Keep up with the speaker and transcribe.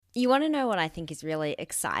You want to know what I think is really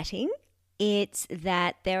exciting? It's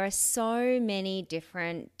that there are so many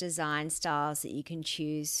different design styles that you can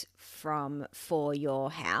choose from for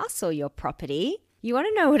your house or your property. You want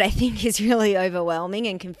to know what I think is really overwhelming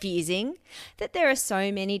and confusing? That there are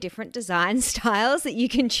so many different design styles that you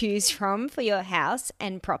can choose from for your house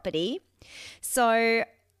and property. So,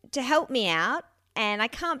 to help me out, and I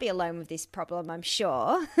can't be alone with this problem, I'm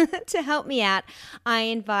sure. To help me out, I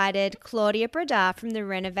invited Claudia Bradar from the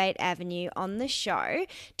Renovate Avenue on the show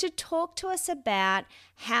to talk to us about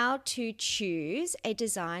how to choose a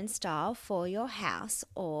design style for your house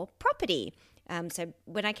or property. So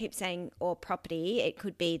when I keep saying or property, it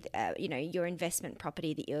could be, your investment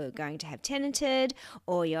property that you're going to have tenanted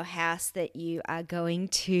or your house that you are going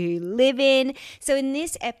to live in. So in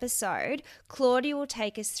this episode, Claudia will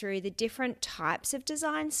take us through the different types of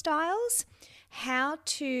design styles, how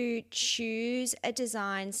to choose a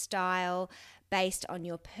design style based on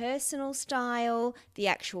your personal style, the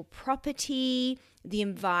actual property, the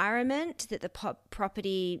environment that the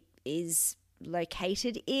property is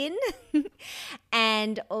located in,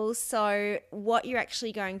 and also what you're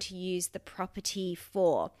actually going to use the property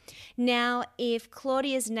for. Now, if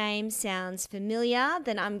Claudia's name sounds familiar,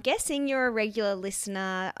 then I'm guessing you're a regular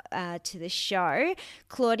listener to the show.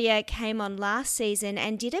 Claudia came on last season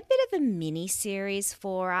and did a bit of a mini series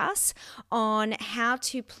for us on how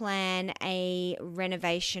to plan a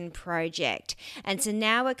renovation project. And so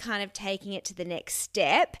now we're kind of taking it to the next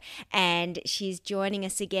step, and she's joining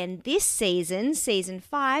us again this season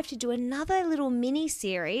 5, to do another little mini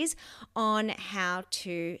series on how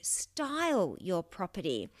to style your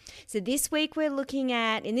property. So this week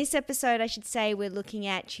in this episode, I should say, we're looking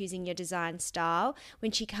at choosing your design style.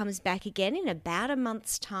 When she comes back again in about a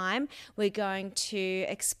month's time, we're going to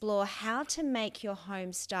explore how to make your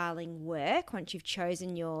home styling work once you've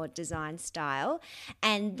chosen your design style.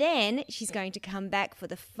 And then she's going to come back for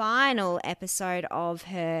the final episode of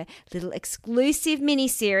her little exclusive mini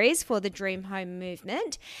series for the Dream Home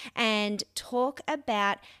Movement and talk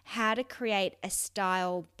about how to create a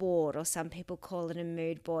style board, or some people call it a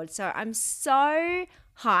mood board. So I'm so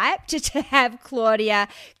hyped to have Claudia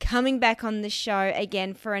coming back on the show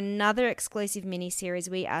again for another exclusive mini series.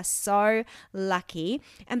 We are so lucky.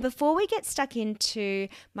 And before we get stuck into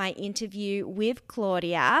my interview with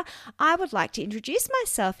Claudia, I would like to introduce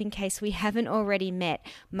myself in case we haven't already met.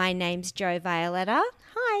 My name's Jo Violetta.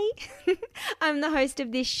 Hi. I'm the host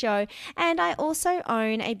of this show, and I also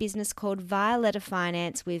own a business called Violetta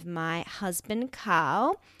Finance with my husband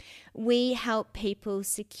Carl. We help people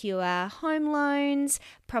secure home loans,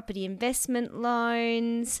 property investment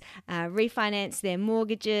loans, refinance their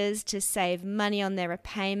mortgages to save money on their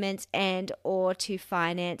repayments, and or to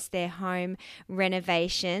finance their home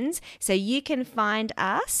renovations. So you can find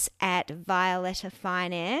us at Violetta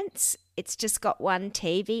Finance. It's just got one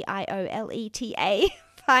T, Violeta.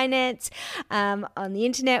 Finance on the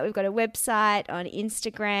internet. We've got a website, on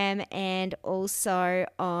Instagram, and also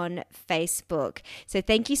on Facebook. So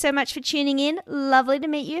thank you so much for tuning in. Lovely to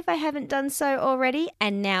meet you if I haven't done so already.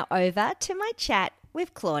 And now over to my chat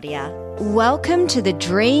with Claudia. Welcome to the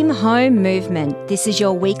Dream Home Movement. This is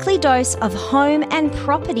your weekly dose of home and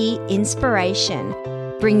property inspiration,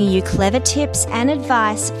 bringing you clever tips and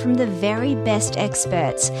advice from the very best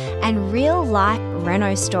experts and real-life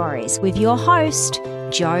reno stories with your host,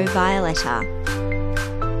 Jo Violetta.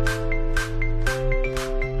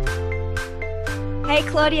 Hey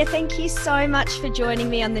Claudia, thank you so much for joining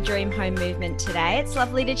me on the Dream Home Movement today. It's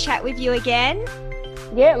lovely to chat with you again.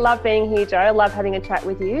 Yeah, love being here, Jo. Love having a chat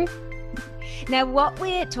with you. Now, what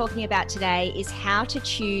we're talking about today is how to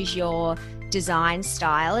choose your design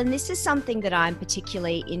style, and this is something that I'm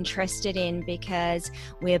particularly interested in because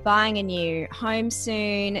we're buying a new home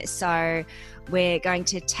soon, so we're going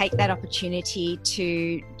to take that opportunity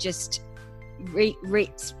to just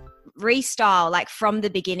restyle, like from the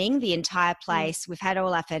beginning, the entire place. We've had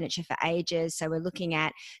all our furniture for ages, so we're looking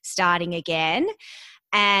at starting again,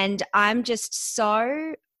 and I'm just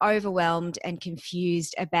so overwhelmed and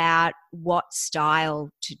confused about what style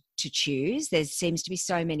to choose. There seems to be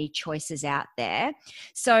so many choices out there.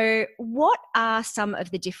 So what are some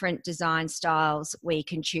of the different design styles we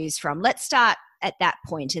can choose from? Let's start at that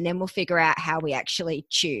point and then we'll figure out how we actually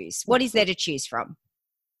choose. What is there to choose from?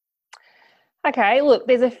 Okay, look,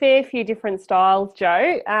 there's a fair few different styles,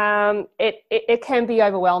 Jo. It can be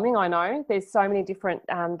overwhelming, I know. There's so many different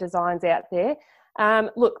designs out there.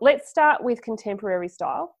 Look, let's start with contemporary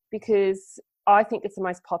style because I think it's the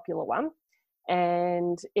most popular one.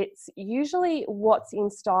 And it's usually what's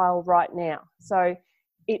in style right now. So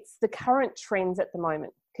it's the current trends at the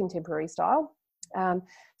moment, contemporary style.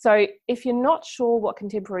 So if you're not sure what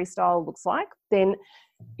contemporary style looks like, then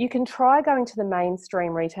you can try going to the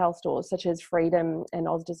mainstream retail stores such as Freedom and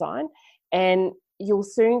Oz Design, and you'll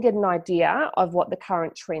soon get an idea of what the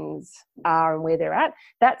current trends are and where they're at.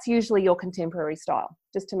 That's usually your contemporary style,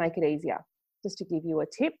 just to make it easier, just to give you a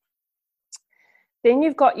tip. Then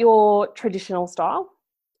you've got your traditional style,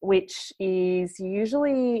 which is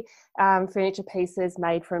usually furniture pieces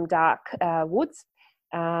made from dark woods.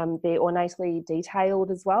 They're ornately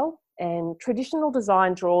detailed as well. And traditional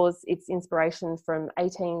design draws its inspiration from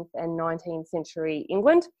 18th and 19th century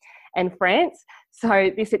England and France. So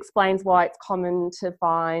this explains why it's common to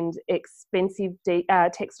find expensive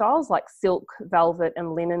textiles like silk, velvet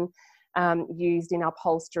and linen used in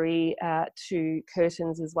upholstery to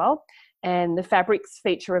curtains as well. And the fabrics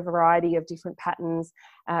feature a variety of different patterns,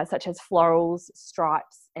 such as florals,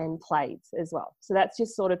 stripes, and plaids as well. So that's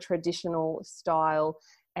just sort of traditional style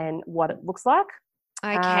and what it looks like.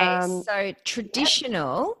 Okay, so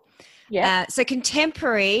traditional. Yeah. So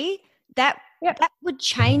contemporary, that would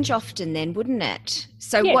change often then, wouldn't it?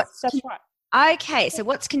 So yes, that's right. Okay, so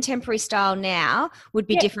what's contemporary style now would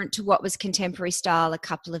be different to what was contemporary style a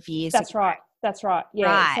couple of years ago. That's right.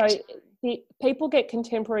 Yeah. Right. So people get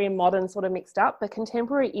contemporary and modern sort of mixed up, but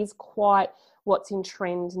contemporary is quite what's in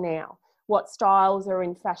trend now. What styles are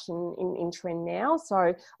in fashion in trend now.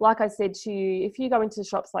 So like I said to you, if you go into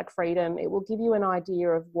shops like Freedom, it will give you an idea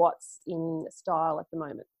of what's in style at the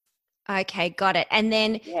moment. Okay, got it. And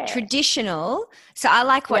then traditional. So I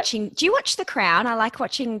like watching, do you watch The Crown? I like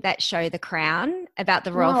watching that show, The Crown, about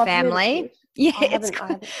the royal family. Yeah,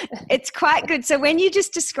 it's quite good. So when you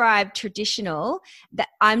just describe traditional, that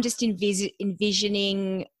I'm just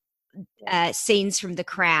envisioning scenes from The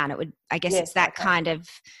Crown. I guess it's that kind of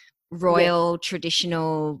royal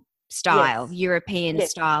traditional style, European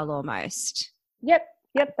style almost. Yep,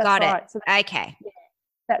 that's got right. It. So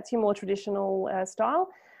that's your more traditional style.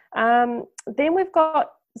 Then we've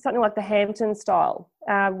got something like the Hampton style,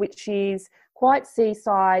 which is quite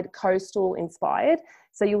seaside, coastal inspired.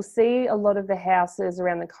 So you'll see a lot of the houses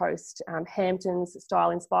around the coast, Hamptons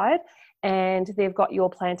style inspired, and they've got your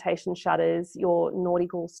plantation shutters, your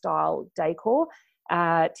nautical style decor,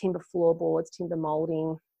 timber floorboards, timber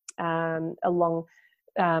moulding, along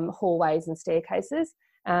hallways and staircases.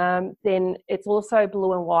 Then it's also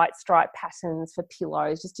blue and white striped patterns for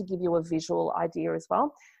pillows, just to give you a visual idea as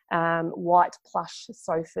well. White plush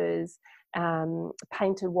sofas,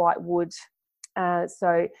 painted white wood.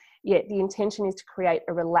 So the intention is to create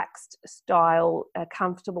a relaxed style, a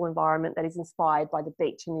comfortable environment that is inspired by the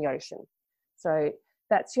beach and the ocean. So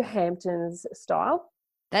that's your Hamptons style.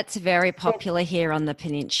 That's very popular here on the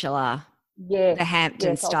peninsula. Yes, the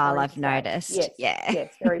Hampton style, I've noticed.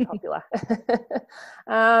 Yes, very popular.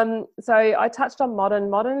 So I touched on modern.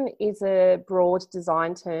 Modern is a broad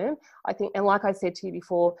design term, I think, and like I said to you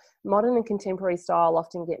before, modern and contemporary style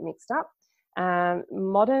often get mixed up.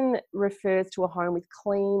 Modern refers to a home with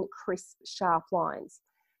clean, crisp, sharp lines.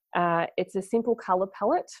 It's a simple colour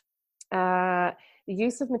palette. The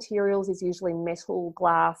use of materials is usually metal,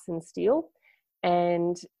 glass and steel,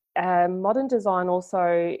 and modern design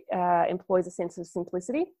also employs a sense of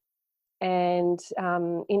simplicity and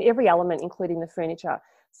in every element, including the furniture.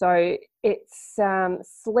 So it's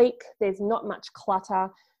sleek, there's not much clutter,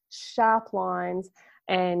 sharp lines,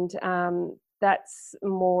 and that's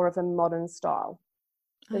more of a modern style.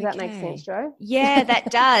 Does that make sense, Jo? Yeah,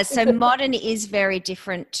 that does. So modern is very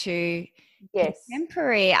different to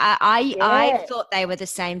contemporary. I thought they were the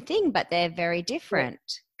same thing, but they're very different.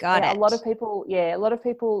 Got it. A lot of people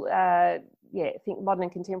think modern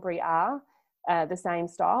and contemporary are the same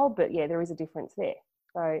style, but there is a difference there.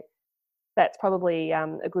 So that's probably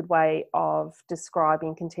a good way of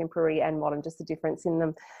describing contemporary and modern, just the difference in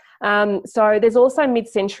them. So there's also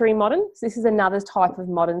mid-century modern. So this is another type of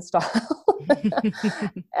modern style,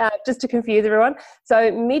 just to confuse everyone.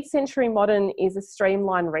 So mid-century modern is a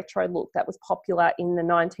streamlined retro look that was popular in the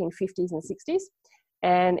 1950s and 60s.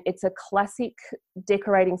 And it's a classic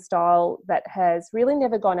decorating style that has really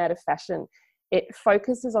never gone out of fashion. It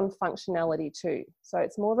focuses on functionality too. So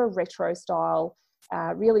it's more of a retro style,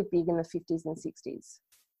 really big in the 50s and 60s.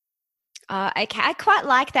 Okay, I quite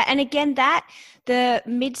like that. And again, the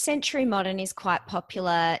mid-century modern is quite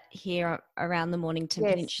popular here around the Mornington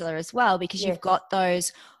Peninsula as well, because you've got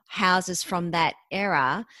those houses from that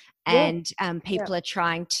era, and people are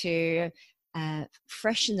trying to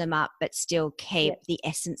freshen them up but still keep the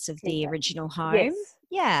essence of the original home.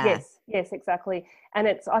 Yes, exactly. And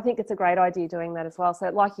I think it's a great idea doing that as well. So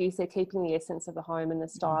like you said, keeping the essence of the home and the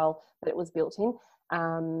style that it was built in.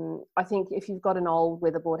 I think if you've got an old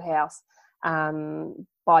weatherboard house,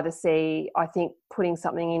 by the sea. I think putting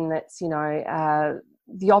something in that's,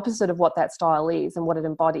 the opposite of what that style is and what it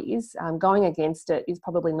embodies, going against it is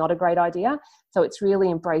probably not a great idea. So it's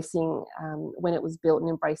really embracing when it was built and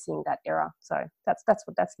embracing that era. So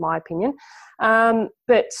that's my opinion.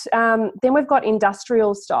 But then we've got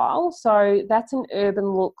industrial style. So that's an urban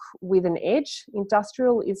look with an edge.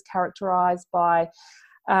 Industrial is characterised by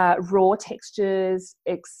raw textures,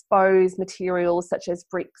 exposed materials such as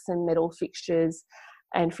bricks and metal fixtures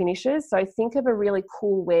and finishes. So think of a really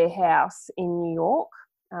cool warehouse in New York,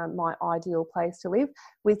 my ideal place to live,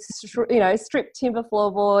 with stripped timber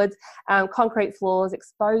floorboards, concrete floors,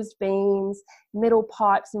 exposed beams, metal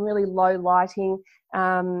pipes, and really low lighting.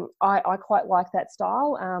 I quite like that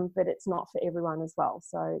style, but it's not for everyone as well.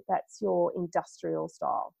 So that's your industrial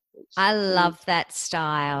style. I love that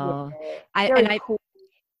style. Very cool.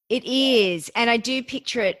 It is. And I do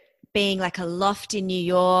picture it being like a loft in New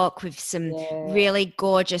York with some really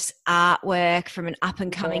gorgeous artwork from an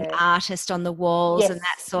up-and-coming artist on the walls and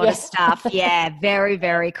that sort of stuff. Yeah, very,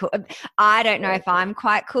 very cool. I don't know if I'm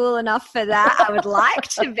quite cool enough for that. I would like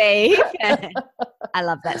to be. I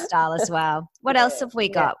love that style as well. What else have we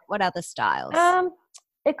got? What other styles?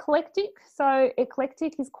 Eclectic. So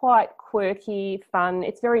eclectic is quite quirky, fun.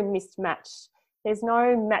 It's very mismatched. There's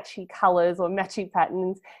no matchy colours or matchy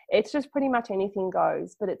patterns. It's just pretty much anything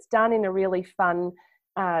goes, but it's done in a really fun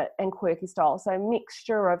and quirky style. So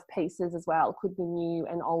mixture of pieces as well. Could be new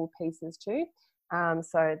and old pieces too.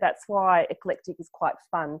 So that's why eclectic is quite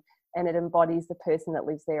fun, and it embodies the person that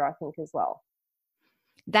lives there, I think, as well.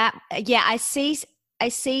 I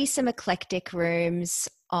see some eclectic rooms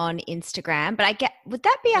on Instagram, but would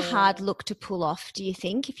that be a hard look to pull off, do you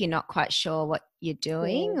think, if you're not quite sure what you're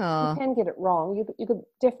doing? Or you can get it wrong. You could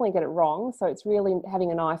definitely get it wrong. So it's really having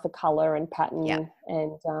an eye for colour and pattern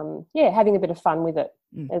and having a bit of fun with it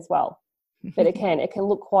as well. But it can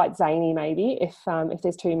look quite zany maybe if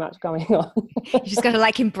there's too much going on. You just got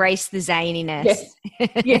to embrace the zaniness.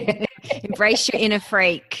 Yeah. Embrace your inner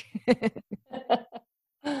freak.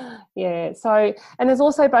 Yeah. So, and there's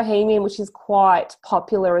also Bohemian, which is quite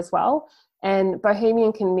popular as well. And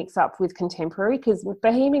Bohemian can mix up with contemporary because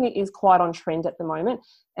Bohemian is quite on trend at the moment,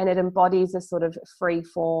 and it embodies a sort of free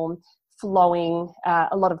form, flowing,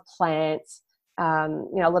 a lot of plants, a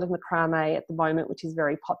lot of macrame at the moment, which is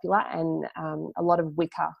very popular, and a lot of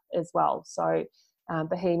wicker as well. So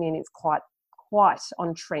Bohemian is quite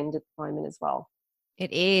on trend at the moment as well.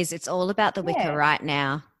 It is. It's all about the wicker right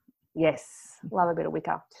now. Yes, love a bit of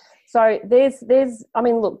wicker. So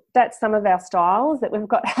look, that's some of our styles that we've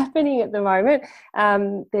got happening at the moment.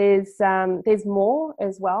 There's more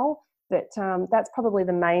as well, but that's probably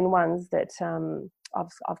the main ones that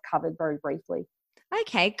I've covered very briefly.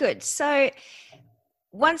 Okay, good. So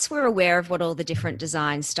once we're aware of what all the different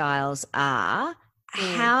design styles are,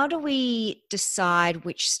 how do we decide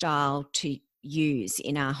which style to use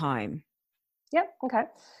in our home? Yep. Okay.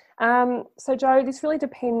 So Jo, this really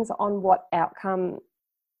depends on what outcome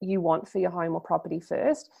you want for your home or property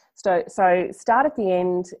first. So start at the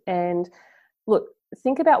end and look,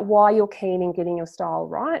 think about why you're keen in getting your style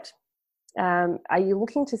right. Are you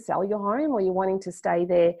looking to sell your home or are you wanting to stay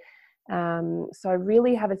there? So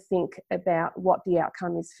really have a think about what the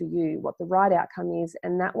outcome is for you, what the right outcome is,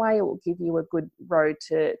 and that way it will give you a good road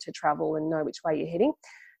to travel and know which way you're heading.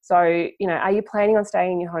 So, are you planning on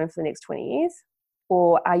staying in your home for the next 20 years?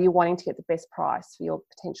 Or are you wanting to get the best price for your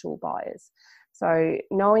potential buyers? So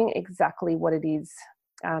knowing exactly what it is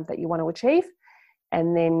that you want to achieve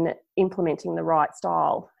and then implementing the right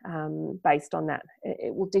style based on that.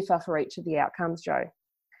 It will differ for each of the outcomes, Jo.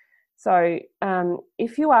 So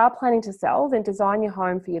if you are planning to sell, then design your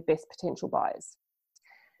home for your best potential buyers.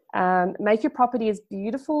 Make your property as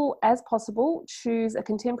beautiful as possible. Choose a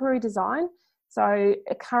contemporary design, so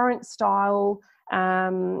a current style,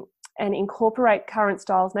 and incorporate current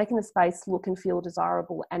styles, making the space look and feel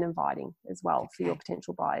desirable and inviting as well for your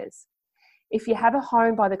potential buyers. If you have a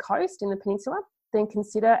home by the coast in the peninsula, then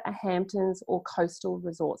consider a Hamptons or coastal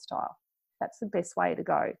resort style. That's the best way to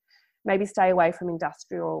go. Maybe stay away from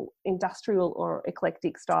industrial or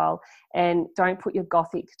eclectic style, and don't put your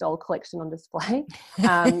gothic doll collection on display.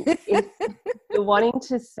 If you're wanting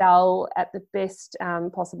to sell at the best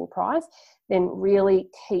possible price, then really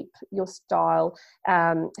keep your style.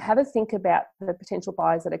 Have a think about the potential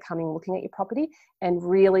buyers that are coming looking at your property, and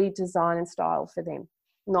really design and style for them,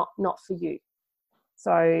 not for you.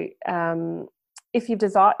 So if you've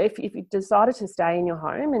decided to stay in your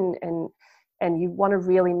home and you want to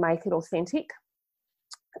really make it authentic,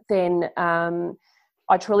 then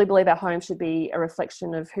I truly believe our home should be a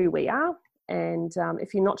reflection of who we are. And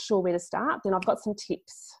if you're not sure where to start, then I've got some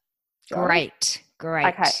tips Joe? Great.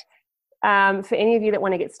 Okay. For any of you that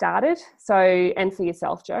want to get started, and for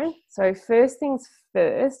yourself, Joe. So first things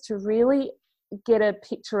first, to really get a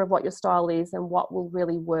picture of what your style is and what will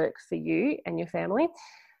really work for you and your family,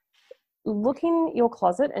 look in your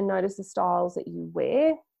closet and notice the styles that you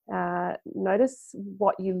wear. Notice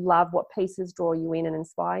what you love, what pieces draw you in and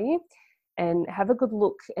inspire you, and have a good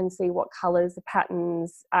look and see what colours, the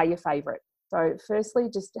patterns are your favourite. So firstly,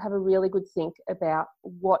 just have a really good think about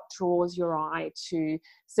what draws your eye to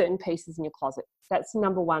certain pieces in your closet. That's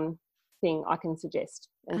number one thing I can suggest,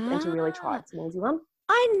 and to really try. It's an easy one.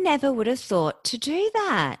 I never would have thought to do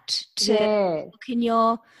that, to Yeah. look in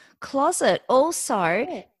your closet. Also,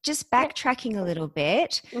 Yeah. just backtracking a little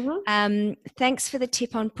bit, thanks for the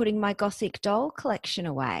tip on putting my Gothic doll collection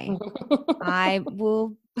away. I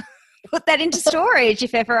will put that into storage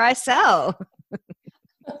if ever I sell.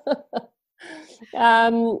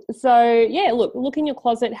 So yeah, look in your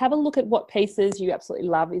closet, have a look at what pieces you absolutely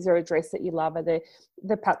love. Is there a dress that you love? Are the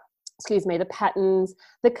patterns,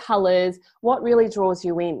 the colors, what really draws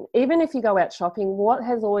you in? Even if you go out shopping, what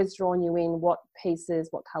has always drawn you in? What pieces,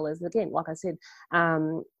 what colors? Again, like I said,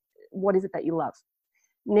 what is it that you love?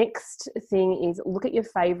 Next thing is look at your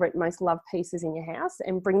favorite, most loved pieces in your house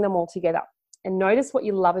and bring them all together. And notice what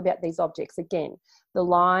you love about these objects. Again, the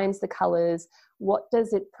lines, the colors, what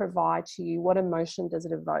does it provide to you? What emotion does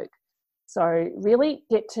it evoke? So really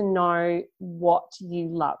get to know what you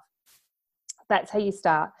love. That's how you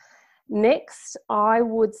start. Next, I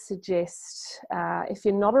would suggest, if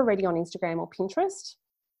you're not already on Instagram or Pinterest,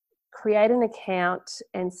 create an account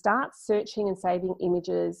and start searching and saving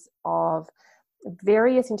images of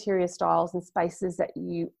various interior styles and spaces that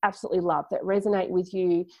you absolutely love, that resonate with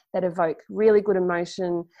you, that evoke really good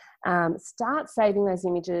emotion. Start saving those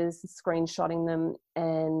images, screenshotting them,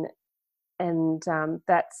 and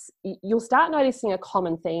you'll start noticing a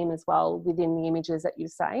common theme as well within the images that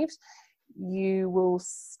you've saved. You will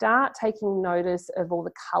start taking notice of all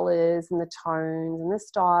the colours and the tones and the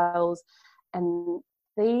styles, and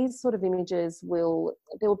these sort of images there will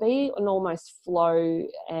be an almost flow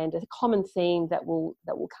and a common theme that will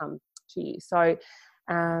come to you. So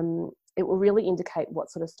it will really indicate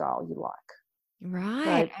what sort of style you like.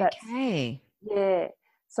 Right. So Okay. Yeah.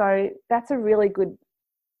 So that's a really good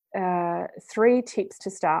 3 tips to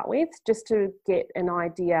start with, just to get an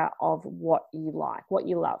idea of what you like, what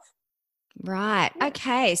you love. Right. Yeah.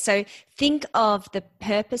 Okay. So think of the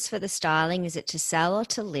purpose for the styling. Is it to sell or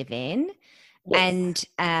to live in? Yes.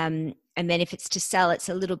 And then if it's to sell, it's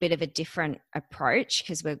a little bit of a different approach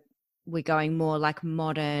because we're going more like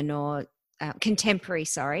modern or contemporary.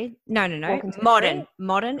 Sorry, no,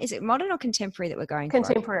 modern. Is it modern or contemporary that we're going for?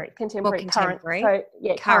 Contemporary, More contemporary. Current. So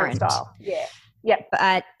yeah, current style. Yeah. Yep.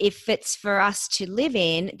 But if it's for us to live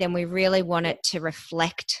in, then we really want it to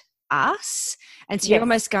reflect us. And so you're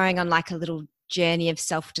almost going on like a little journey of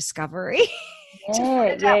self-discovery to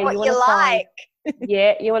find out what you like.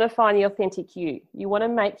 You want to find the authentic you. You want to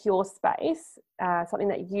make your space something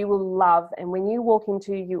that you will love, and when you walk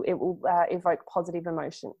into it will evoke positive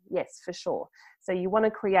emotion. Yes, for sure. So you want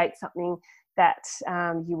to create something that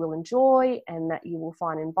you will enjoy and that you will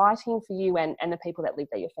find inviting for you and the people that live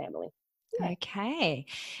there, your family. Yeah. Okay.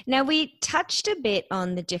 Now, we touched a bit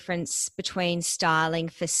on the difference between styling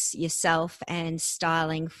for yourself and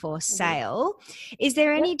styling for sale. Is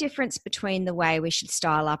there any difference between the way we should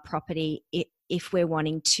style our property if we're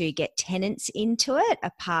wanting to get tenants into it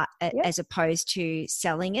as opposed to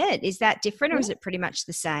selling it? Is that different or is it pretty much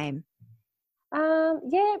the same?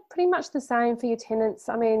 Pretty much the same for your tenants.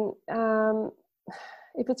 I mean,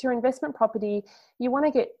 if it's your investment property, you want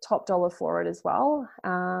to get top dollar for it as well.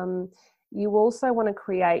 You also want to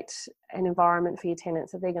create an environment for your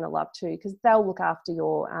tenants that they're going to love too, because they'll look after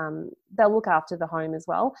the home as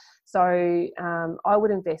well. So I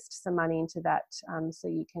would invest some money into that so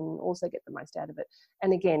you can also get the most out of it.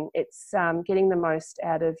 And again, it's getting the most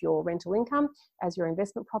out of your rental income as your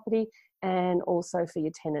investment property and also for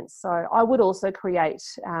your tenants. So I would also create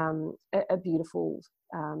a beautiful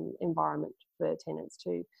environment for tenants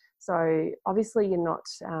too. So obviously you're not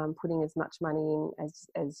putting as much money in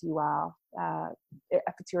as you are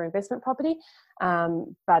if it's your investment property.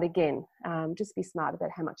 But again, just be smart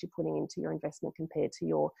about how much you're putting into your investment compared to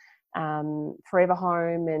your forever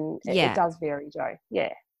home. And it does vary, Joe.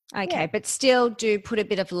 Yeah. Okay, but still do put a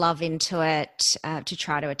bit of love into it to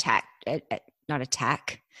try to attract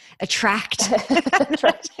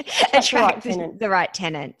the right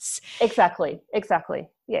tenants. Exactly.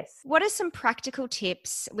 Yes. What are some practical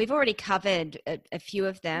tips? We've already covered a few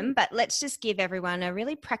of them, but let's just give everyone a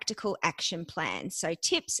really practical action plan. So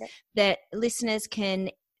tips that listeners can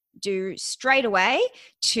do straight away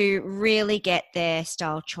to really get their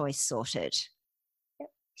style choice sorted?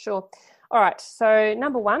 Sure. All right. So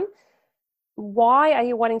number one, why are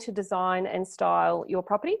you wanting to design and style your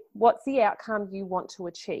property? What's the outcome you want to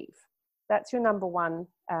achieve? That's your number one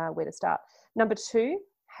where to start. Number two,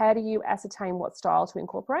 how do you ascertain what style to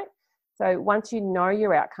incorporate? So once you know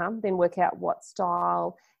your outcome, then work out what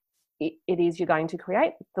style it is you're going to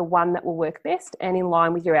create, the one that will work best and in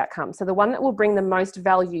line with your outcome. So the one that will bring the most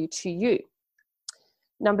value to you.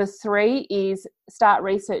 Number three is start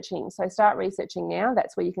researching. So start researching now.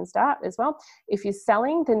 That's where you can start as well. If you're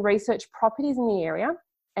selling, then research properties in the area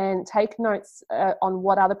and take notes on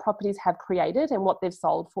what other properties have created and what they've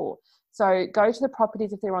sold for. So go to the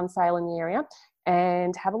properties if they're on sale in the area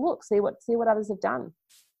and have a look, see what others have done.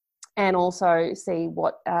 And also see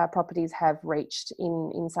what properties have reached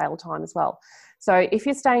in sale time as well. So if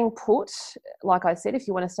you're staying put, like I said, if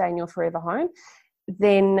you want to stay in your forever home,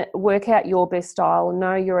 then work out your best style,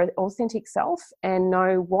 know your authentic self, and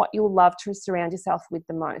know what you'll love to surround yourself with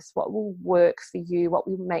the most, what will work for you, what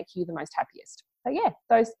will make you the most happiest. So yeah,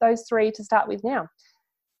 those three to start with now.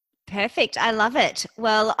 Perfect. I love it.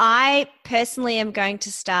 Well, I personally am going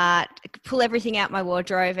to pull everything out my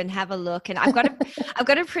wardrobe and have a look. And I've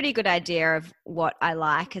got a pretty good idea of what I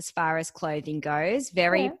like as far as clothing goes.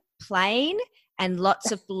 Very plain and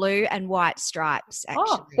lots of blue and white stripes, actually.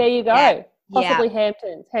 Oh, there you go. Yeah. Possibly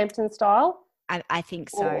Hampton style. I think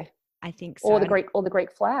so. Or the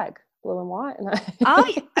Greek flag, blue and white. Oh,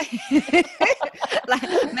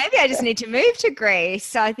 maybe I just need to move to Greece.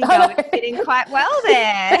 So I think I would fit in quite well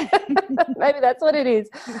there. Maybe that's what it is.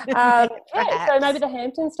 So maybe the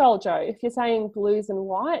Hampton style, Joe. If you're saying blues and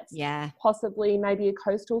whites, possibly maybe a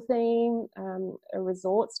coastal theme, a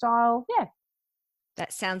resort style. Yeah.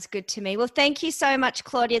 That sounds good to me. Well, thank you so much,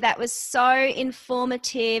 Claudia. That was so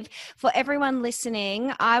informative. For everyone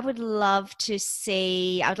listening, I would love to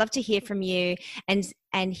hear from you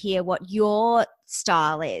and hear what your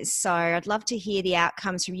style is. So I'd love to hear the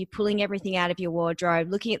outcomes from you pulling everything out of your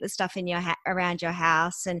wardrobe, looking at the stuff in your around your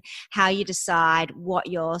house and how you decide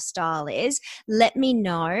what your style is. Let me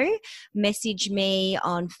know. Message me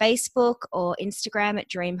on Facebook or Instagram at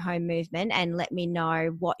Dream Home Movement and let me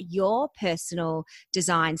know what your personal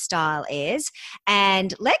design style is.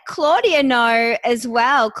 And let Claudia know as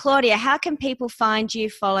well. Claudia, how can people find you,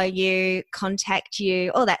 follow you, contact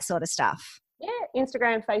you, all that sort of stuff? Yeah,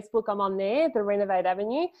 Instagram, Facebook, I'm on there, the Renovate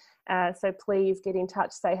Avenue. So please get in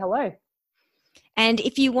touch, say hello. And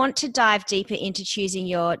if you want to dive deeper into choosing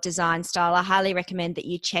your design style, I highly recommend that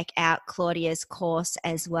you check out Claudia's course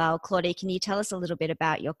as well. Claudia, can you tell us a little bit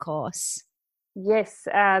about your course? Yes,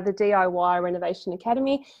 the DIY Renovation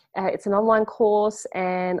Academy. It's an online course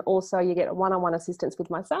and also you get one-on-one assistance with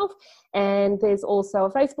myself. And there's also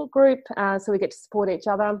a Facebook group, so we get to support each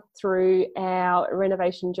other through our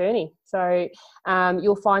renovation journey. So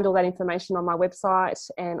you'll find all that information on my website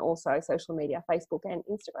and also social media, Facebook and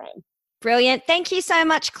Instagram. Brilliant. Thank you so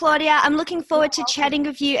much, Claudia. I'm looking forward to chatting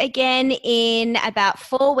with you again in about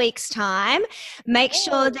 4 weeks' time. Make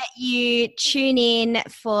sure that you tune in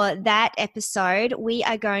for that episode. We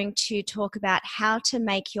are going to talk about how to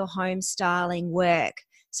make your home styling work.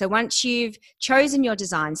 So once you've chosen your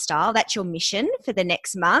design style, that's your mission for the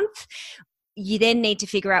next month. You then need to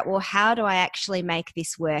figure out, well, how do I actually make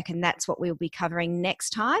this work? And that's what we'll be covering next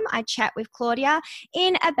time I chat with Claudia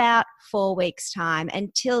in about 4 weeks' time.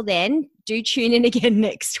 Until then, do tune in again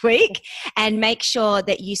next week and make sure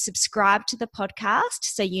that you subscribe to the podcast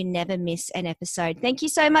so you never miss an episode. Thank you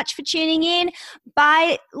so much for tuning in.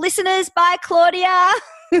 Bye, listeners. Bye, Claudia.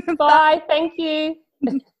 Bye. Thank you.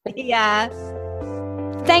 Yeah.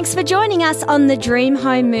 Thanks for joining us on the Dream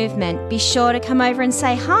Home Movement. Be sure to come over and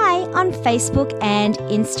say hi on Facebook and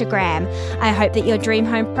Instagram. I hope that your dream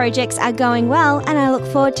home projects are going well and I look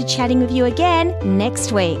forward to chatting with you again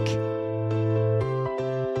next week.